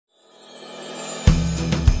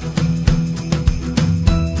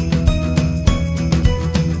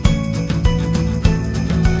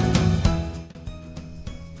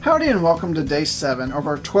everybody, and welcome to day 7 of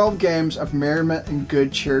our 12 games of Merriment and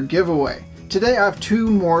Good Cheer giveaway. Today I have 2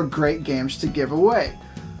 more great games to give away.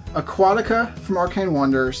 Aquatica from Arcane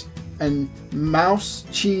Wonders and Mouse,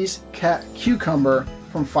 Cheese, Cat, Cucumber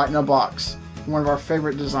from Fight-in-a-Box, one of our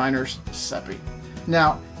favorite designers, Seppi.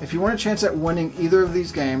 Now, if you want a chance at winning either of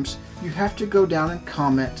these games, you have to go down and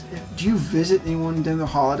comment. Do you visit anyone during the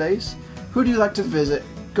holidays? Who do you like to visit,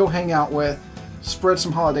 go hang out with, spread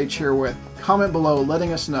some holiday cheer with? Comment below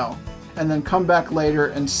letting us know, and then come back later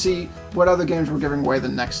and see what other games we're giving away the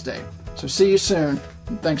next day. So see you soon,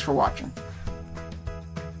 and thanks for watching.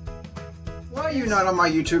 Why are you not on my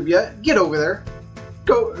YouTube yet? Get over there.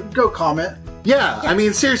 Go comment. Yeah, I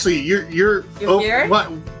mean seriously, you're here?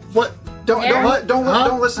 What?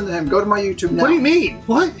 Don't listen to him. Go to my YouTube now. What do you mean?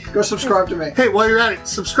 What? Go subscribe to me. Hey, while you're at it,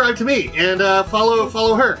 subscribe to me and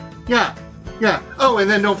follow her. Yeah. Oh, and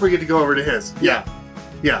then don't forget to go over to his. Yeah.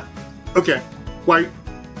 Okay. Why?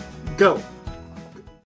 Go.